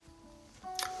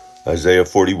Isaiah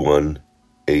 41,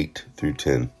 8 through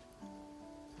 10.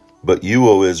 But you,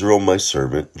 O Israel, my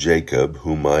servant, Jacob,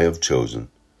 whom I have chosen,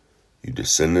 you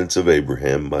descendants of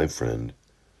Abraham, my friend,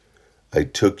 I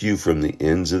took you from the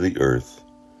ends of the earth.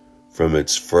 From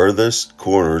its furthest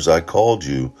corners I called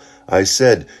you. I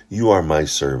said, you are my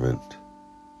servant.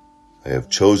 I have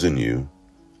chosen you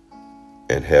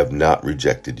and have not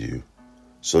rejected you.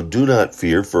 So do not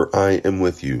fear, for I am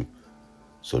with you.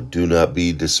 So do not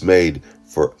be dismayed,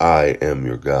 for I am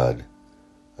your God.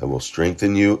 I will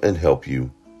strengthen you and help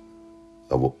you.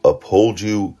 I will uphold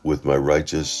you with my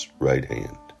righteous right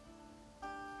hand.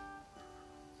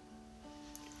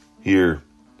 Here,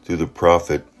 through the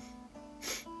prophet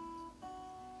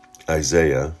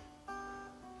Isaiah,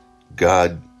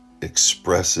 God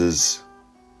expresses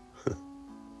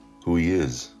who he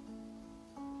is.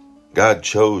 God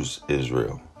chose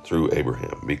Israel through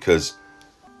Abraham because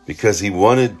he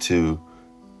wanted to,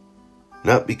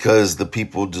 not because the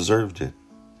people deserved it.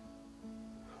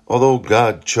 Although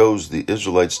God chose the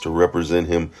Israelites to represent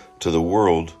him to the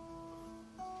world,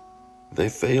 they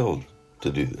failed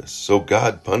to do this. So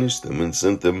God punished them and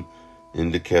sent them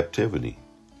into captivity.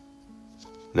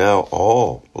 Now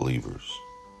all believers,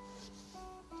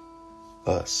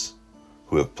 us,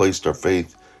 who have placed our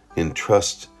faith and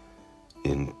trust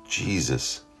in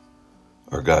Jesus,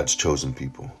 are God's chosen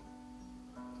people.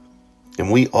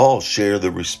 And we all share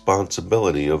the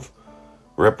responsibility of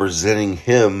representing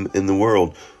him in the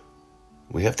world.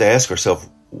 We have to ask ourselves,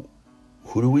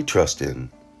 who do we trust in?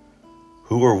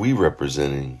 Who are we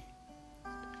representing?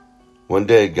 One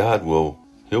day God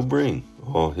he'll bring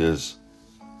all his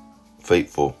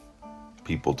faithful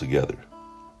people together,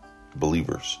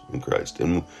 believers in Christ.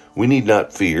 And we need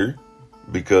not fear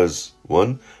because,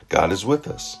 one, God is with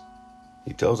us.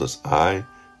 He tells us, I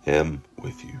am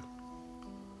with you.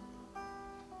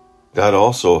 God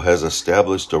also has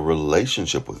established a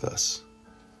relationship with us.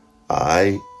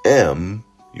 I am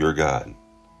your God.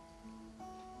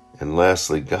 And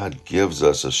lastly, God gives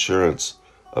us assurance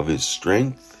of his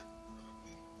strength,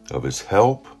 of his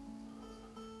help,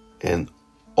 and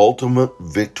ultimate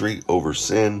victory over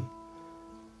sin,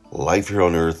 life here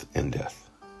on earth, and death.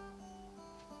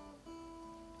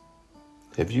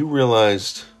 Have you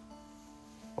realized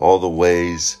all the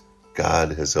ways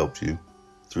God has helped you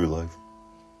through life?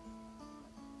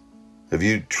 Have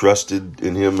you trusted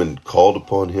in him and called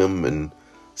upon him and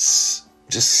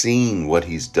just seen what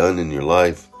he's done in your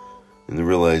life and the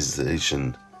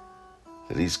realization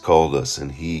that he's called us and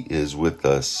he is with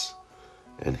us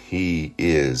and he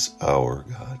is our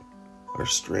God, our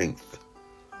strength,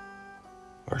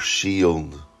 our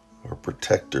shield, our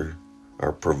protector,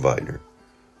 our provider.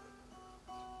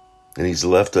 And he's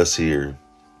left us here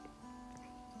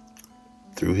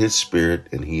through his Spirit,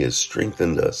 and he has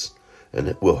strengthened us, and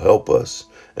it will help us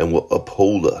and will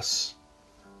uphold us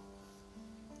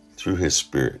through his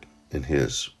Spirit in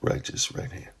his righteous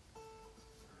right hand.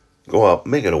 Go out,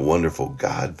 make it a wonderful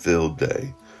God-filled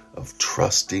day of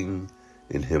trusting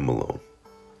in him alone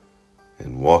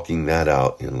and walking that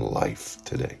out in life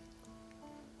today.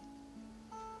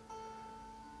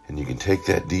 And you can take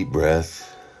that deep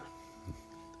breath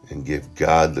and give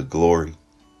God the glory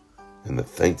and the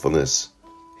thankfulness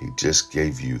he just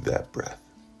gave you that breath.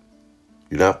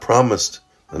 You're not promised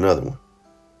another one.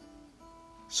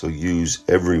 So use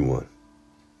every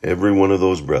one of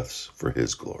those breaths for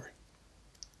his glory.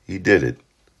 He did it.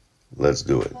 Let's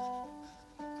do it.